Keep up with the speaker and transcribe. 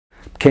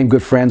became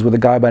good friends with a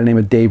guy by the name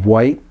of Dave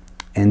White,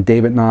 and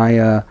David and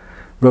I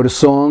wrote a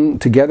song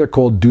together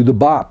called Do the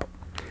Bop.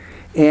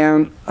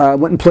 And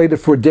went and played it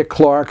for Dick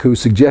Clark, who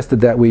suggested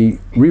that we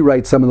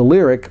rewrite some of the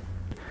lyric.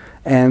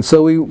 And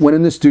so we went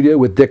in the studio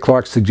with Dick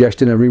Clark's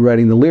suggestion of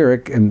rewriting the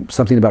lyric and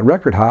something about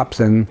record hops,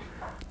 and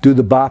Do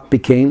the Bop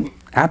became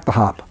At the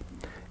Hop.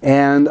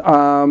 And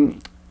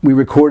we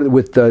recorded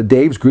with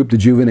Dave's group, the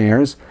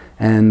Juvenaires,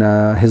 and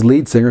his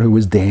lead singer, who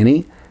was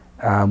Danny.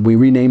 We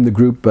renamed the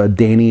group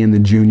Danny and the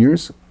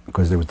Juniors,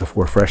 because there was the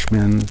 4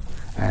 freshmen,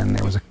 and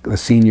there was the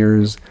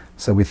seniors,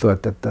 so we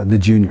thought that the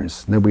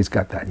juniors, nobody's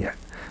got that yet.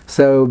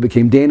 So it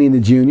became Danny and the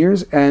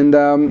Juniors, and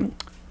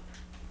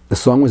the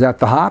song was At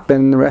the Hop,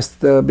 and the rest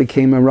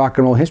became a rock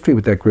and roll history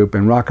with that group,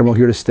 and Rock and Roll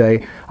Here to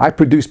Stay. I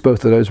produced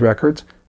both of those records.